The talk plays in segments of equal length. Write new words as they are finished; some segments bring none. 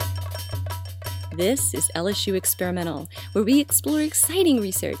This is LSU Experimental, where we explore exciting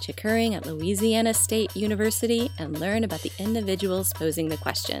research occurring at Louisiana State University and learn about the individuals posing the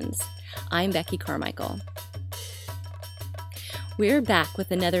questions. I'm Becky Carmichael. We're back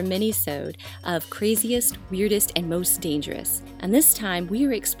with another mini-sode of Craziest, Weirdest, and Most Dangerous. And this time, we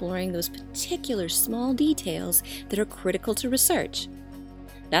are exploring those particular small details that are critical to research.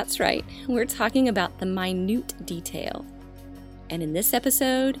 That's right, we're talking about the minute detail. And in this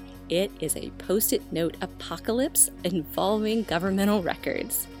episode, it is a Post-it note apocalypse involving governmental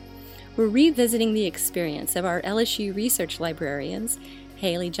records. We're revisiting the experience of our LSU research librarians,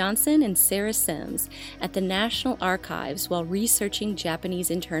 Haley Johnson and Sarah Sims, at the National Archives while researching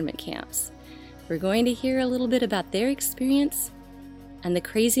Japanese internment camps. We're going to hear a little bit about their experience and the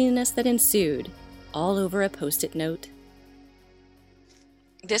craziness that ensued, all over a Post-it note.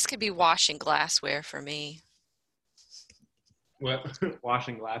 This could be washing glassware for me. What?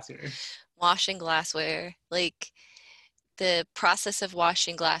 Washing glassware? Washing glassware. Like the process of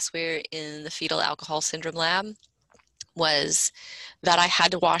washing glassware in the fetal alcohol syndrome lab was that I had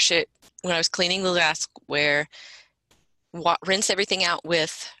to wash it when I was cleaning the glassware, rinse everything out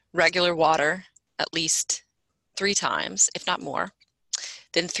with regular water at least 3 times, if not more,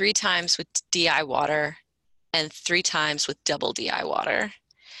 then 3 times with DI water and 3 times with double DI water,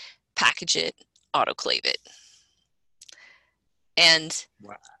 package it, autoclave it. And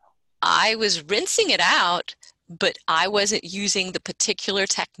wow. I was rinsing it out, but I wasn't using the particular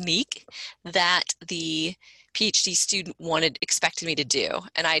technique that the PhD student expected me to do.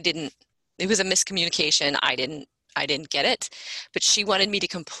 And I didn't, it was a miscommunication. I didn't get it, but she wanted me to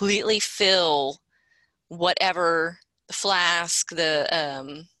completely fill whatever the flask,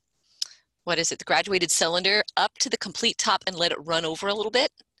 the graduated cylinder up to the complete top and let it run over a little bit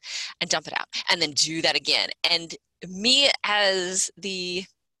and dump it out and then do that again. And me as the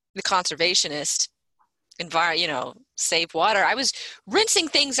conservationist, save water, I was rinsing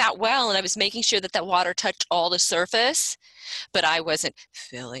things out well and I was making sure that water touched all the surface, but I wasn't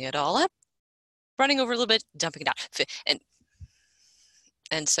filling it all up, running over a little bit, dumping it out.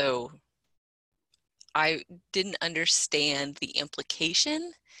 And so I didn't understand the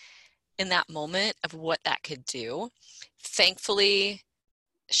implication in that moment of what that could do. Thankfully,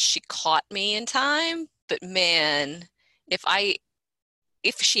 she caught me in time, but man, if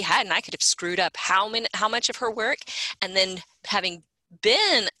she hadn't, I could have screwed up how much of her work. And then having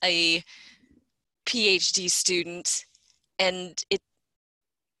been a PhD student and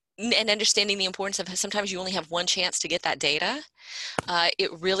understanding the importance of sometimes you only have one chance to get that data, it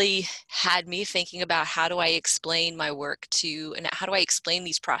really had me thinking about how do I explain my work and how do I explain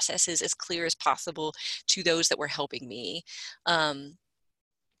these processes as clear as possible to those that were helping me.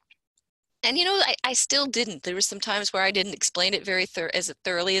 And I still didn't. There were some times where I didn't explain it very as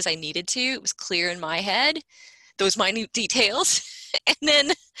thoroughly as I needed to. It was clear in my head, those minute details. And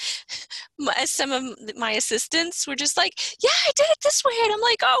then some of my assistants were just like, yeah, I did it this way. And I'm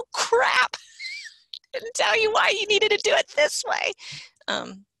like, oh, crap. I didn't tell you why you needed to do it this way.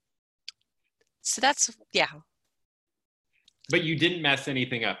 So that's, yeah. But you didn't mess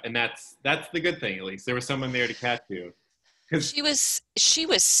anything up. And that's the good thing, at least. There was someone there to catch you. She was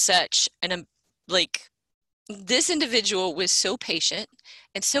such this individual was so patient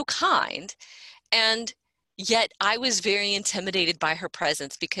and so kind, and yet I was very intimidated by her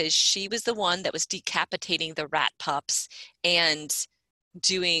presence because she was the one that was decapitating the rat pups and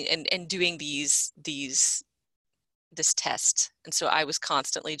doing this test. And so I was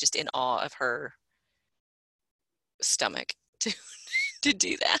constantly just in awe of her stomach to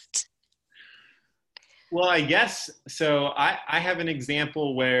do that. Well, I guess, so I have an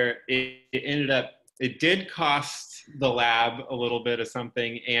example where it did cost the lab a little bit of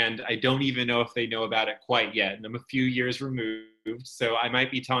something, and I don't even know if they know about it quite yet. And I'm a few years removed, so I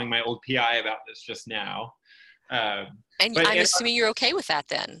might be telling my old PI about this just now. And I'm assuming you're okay with that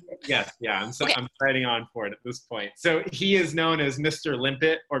then? Yes, yeah, Okay. I'm fighting on for it at this point. So he is known as Mr.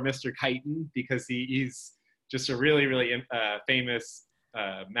 Limpet or Mr. Chiton because he's just a really, really famous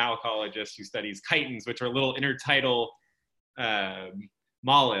malacologist who studies chitons, which are little intertidal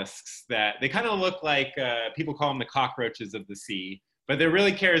mollusks that they kind of look like, people call them the cockroaches of the sea, but they're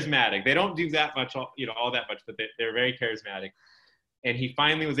really charismatic. They don't do that much, all that much, but they're very charismatic. And he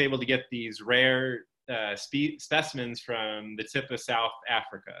finally was able to get these rare specimens from the tip of South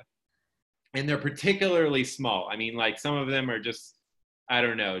Africa. And they're particularly small. I mean, like some of them are just, I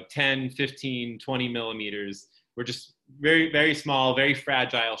don't know, 10, 15, 20 millimeters. We're just very, very small, very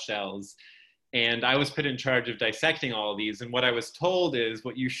fragile shells. And I was put in charge of dissecting all of these. And what I was told is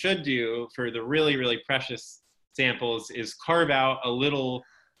what you should do for the really, really precious samples is carve out a little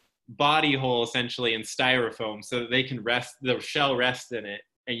body hole essentially in styrofoam so that they can the shell rests in it,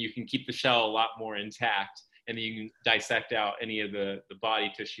 and you can keep the shell a lot more intact, and then you can dissect out any of the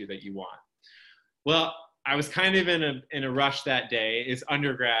body tissue that you want. Well, I was kind of in a rush that day. It's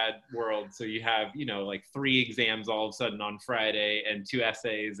undergrad world, so you have, like 3 exams all of a sudden on Friday and 2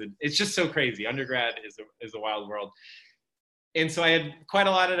 essays, and it's just so crazy. Undergrad is a wild world. And so I had quite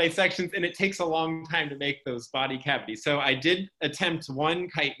a lot of dissections, and it takes a long time to make those body cavities. So I did attempt one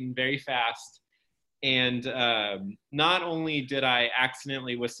chitin very fast, and not only did I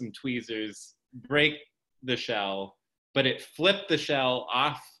accidentally, with some tweezers, break the shell, but it flipped the shell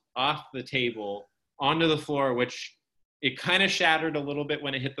off the table onto the floor, which it kind of shattered a little bit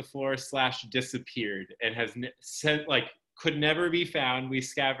when it hit the floor / disappeared, and has could never be found. We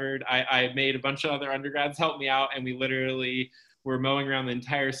scavered. I made a bunch of other undergrads help me out, and we literally were mowing around the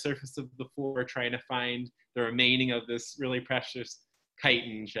entire surface of the floor trying to find the remaining of this really precious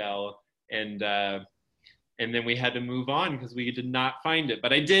chitin shell. And then we had to move on because we did not find it.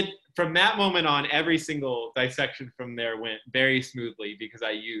 But I did, from that moment on, every single dissection from there went very smoothly because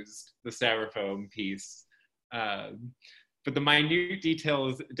I used the styrofoam piece. But the minute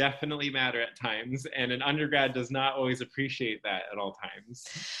details definitely matter at times, and an undergrad does not always appreciate that at all times.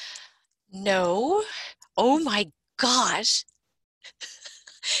 No. Oh my gosh.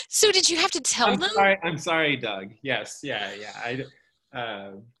 So did you have to tell them? I'm sorry, Doug. Yes, yeah.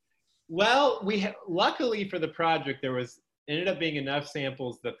 Well, luckily for the project, ended up being enough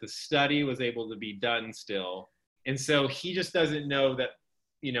samples that the study was able to be done still. And so he just doesn't know that,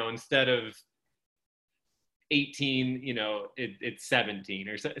 instead of 18, it's 17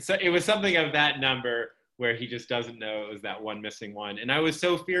 or so. So it was something of that number where he just doesn't know it was that one missing one. And I was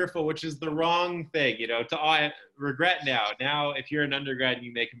so fearful, which is the wrong thing, I regret now. Now, if you're an undergrad and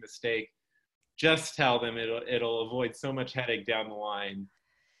you make a mistake, just tell them. It'll avoid so much headache down the line.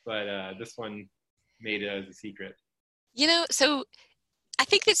 But this one made it as a secret. So I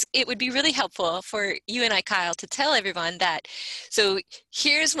think it would be really helpful for you and I, Kyle, to tell everyone that. So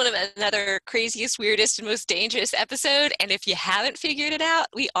here's another craziest, weirdest, and most dangerous episode. And if you haven't figured it out,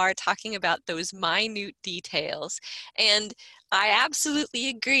 we are talking about those minute details. And I absolutely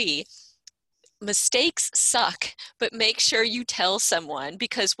agree. Mistakes suck, but make sure you tell someone,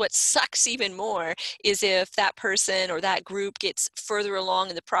 because what sucks even more is if that person or that group gets further along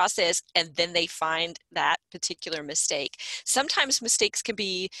in the process and then they find that particular mistake. Sometimes mistakes can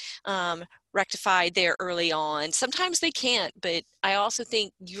be rectified there early on. Sometimes they can't, but I also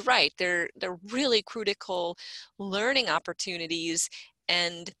think you're right. They're really critical learning opportunities,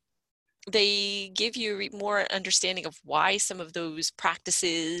 and they give you more understanding of why some of those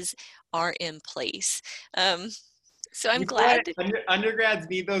practices are in place. So I'm glad. Undergrads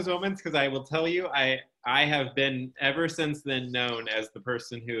need those moments, because I will tell you, I have been ever since then known as the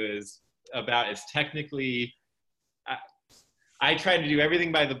person who is about as technically. I tried to do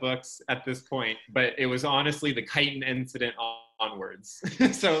everything by the books at this point, but it was honestly the chitin incident onwards.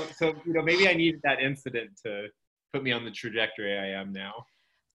 so maybe I needed that incident to put me on the trajectory I am now.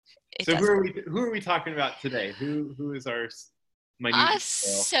 So who are we talking about today? Who is our minute detail?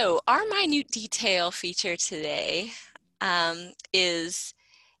 So our minute detail feature today is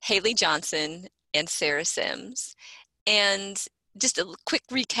Haley Johnson and Sarah Sims. And just a quick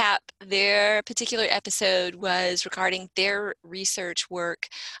recap, their particular episode was regarding their research work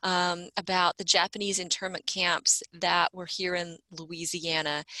about the Japanese internment camps that were here in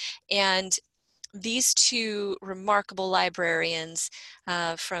Louisiana. And these two remarkable librarians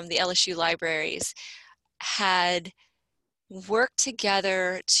from the LSU libraries had worked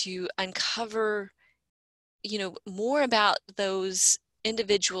together to uncover, more about those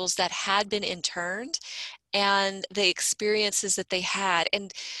individuals that had been interned and the experiences that they had.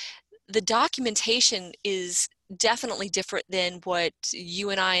 And the documentation is definitely different than what you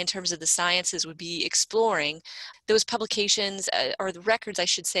and I, in terms of the sciences, would be exploring. Those publications, or the records, I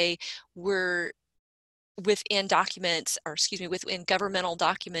should say, were within within governmental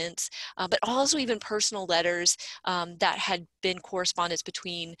documents, but also even personal letters that had been correspondence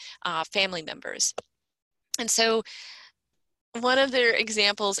between family members. And so one of their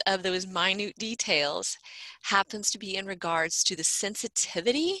examples of those minute details happens to be in regards to the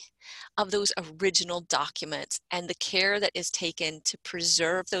sensitivity of those original documents and the care that is taken to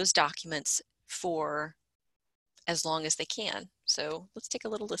preserve those documents for as long as they can. So let's take a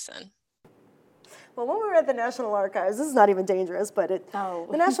little listen. Well, when we were at the National Archives, this is not even dangerous, but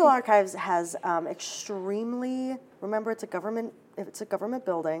the National Archives has extremely, remember it's a government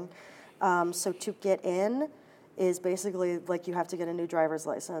building, so to get in, is basically like you have to get a new driver's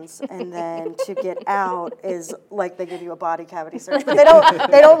license, and then to get out is like they give you a body cavity search, but they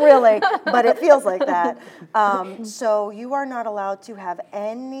don't really, but it feels like that. So you are not allowed to have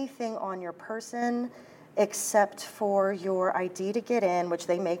anything on your person except for your ID to get in, which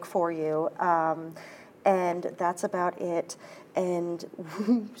they make for you, and that's about it. And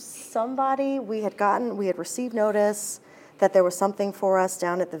we had received notice that there was something for us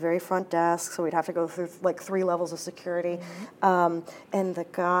down at the very front desk, so we'd have to go through like 3 levels of security. And the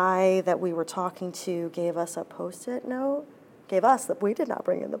guy that we were talking to gave us a Post-it note. We did not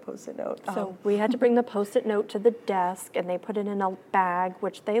bring in the Post-it note. So we had to bring the Post-it note to the desk, and they put it in a bag,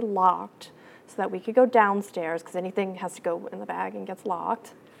 which they locked, so that we could go downstairs, because anything has to go in the bag and gets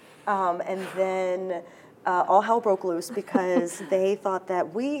locked. And then all hell broke loose because they thought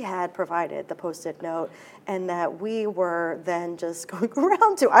that we had provided the Post-it note and that we were then just going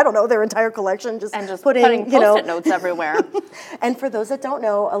around to, I don't know, their entire collection, just putting Post-it notes everywhere. And for those that don't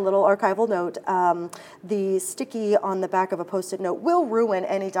know, a little archival note, the sticky on the back of a Post-it note will ruin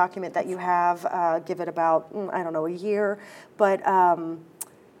any document that you have, give it about, I don't know, a year. But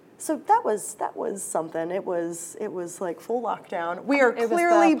so that was something. It was like full lockdown. We are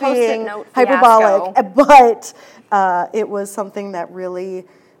clearly being hyperbolic, but it was something that really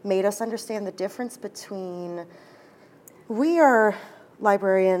made us understand the difference between, we are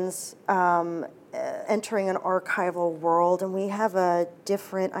librarians entering an archival world, and we have a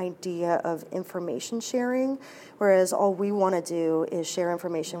different idea of information sharing, whereas all we want to do is share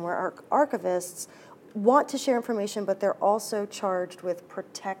information, where our archivists want to share information, but they're also charged with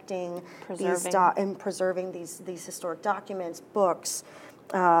preserving these historic documents, books.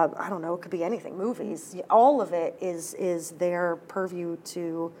 I don't know, it could be anything, movies. All of it is their purview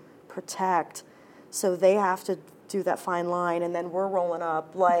to protect. So they have to do that fine line, and then we're rolling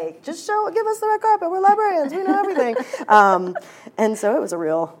up like, just give us the red carpet. We're librarians. We know everything. And so it was a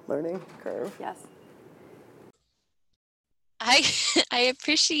real learning curve. Yes. I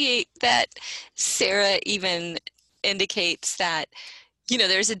appreciate that Sarah even indicates that,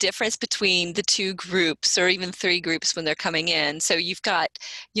 there's a difference between the 2 groups or even 3 groups when they're coming in. So you've got,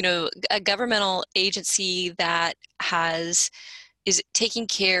 a governmental agency that is taking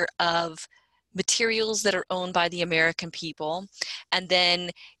care of materials that are owned by the American people. And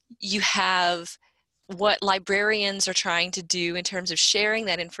then you have what librarians are trying to do in terms of sharing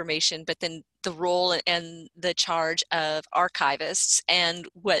that information, but then the role and the charge of archivists and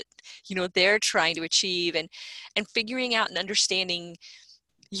what they're trying to achieve, and figuring out and understanding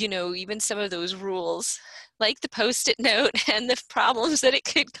even some of those rules, like the Post-it note and the problems that it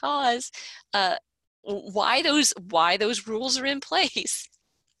could cause, why those rules are in place.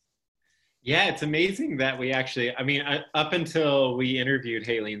 Yeah, it's amazing that we actually, up until we interviewed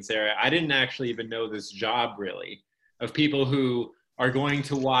Haley and Sarah, I didn't actually even know this job really, of people who are going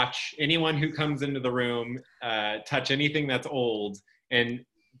to watch anyone who comes into the room touch anything that's old, and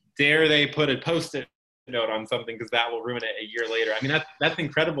dare they put a Post-it note on something because that will ruin it a year later. That's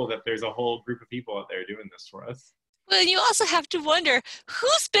incredible that there's a whole group of people out there doing this for us. Well, you also have to wonder,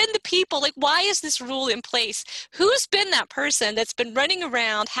 who's been the people? Like, why is this rule in place? Who's been that person that's been running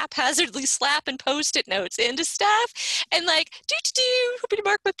around haphazardly slapping Post-it notes into stuff and like, hoping to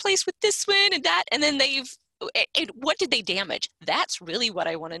mark my place with this one and that, and then what did they damage? That's really what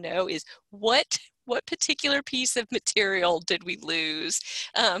I want to know, is what particular piece of material did we lose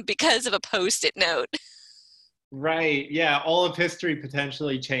because of a Post-it note? Right. Yeah. All of history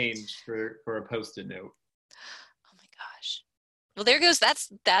potentially changed for a Post-it note. Oh my gosh. Well, there goes.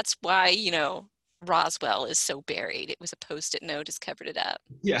 That's why, Roswell is so buried. It was a Post-it note has covered it up.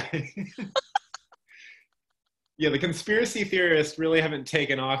 Yeah. Yeah. The conspiracy theorists really haven't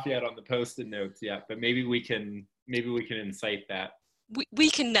taken off yet on the Post-it notes yet, but maybe we can incite that. We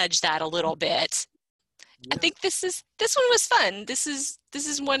can nudge that a little bit. Yeah. I think this one was fun. This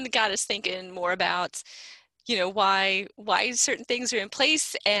is one that got us thinking more about, why certain things are in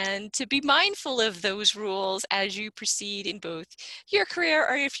place, and to be mindful of those rules as you proceed in both your career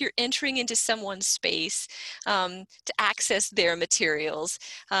or if you're entering into someone's space, to access their materials,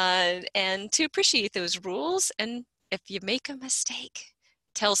 and to appreciate those rules. And if you make a mistake,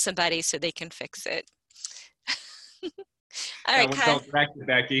 tell somebody so they can fix it. All right, that one felt directed,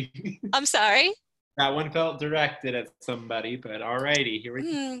 Becky. I'm sorry? That one felt directed at somebody, but all righty, here we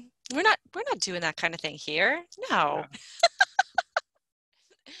go. We're not doing that kind of thing here. No. Yeah.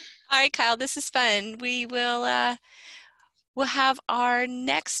 All right, Kyle, this is fun. We will we'll have our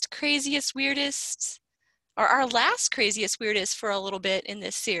next craziest, weirdest, or our last craziest, weirdest for a little bit in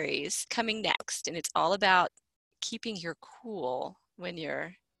this series coming next, and it's all about keeping your cool when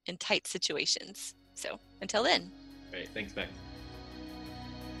you're in tight situations. So until then. Great. Thanks, Bex.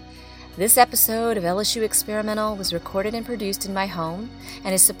 This episode of LSU Experimental was recorded and produced in my home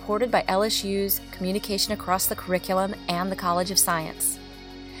and is supported by LSU's Communication Across the Curriculum and the College of Science.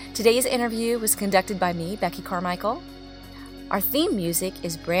 Today's interview was conducted by me, Becky Carmichael. Our theme music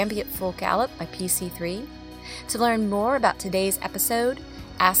is Brambient Full Gallop by PC3. To learn more about today's episode,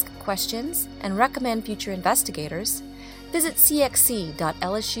 ask questions, and recommend future investigators, visit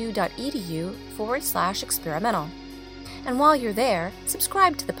cxc.lsu.edu/experimental. And while you're there,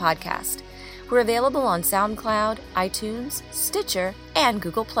 subscribe to the podcast. We're available on SoundCloud, iTunes, Stitcher, and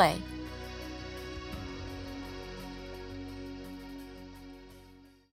Google Play.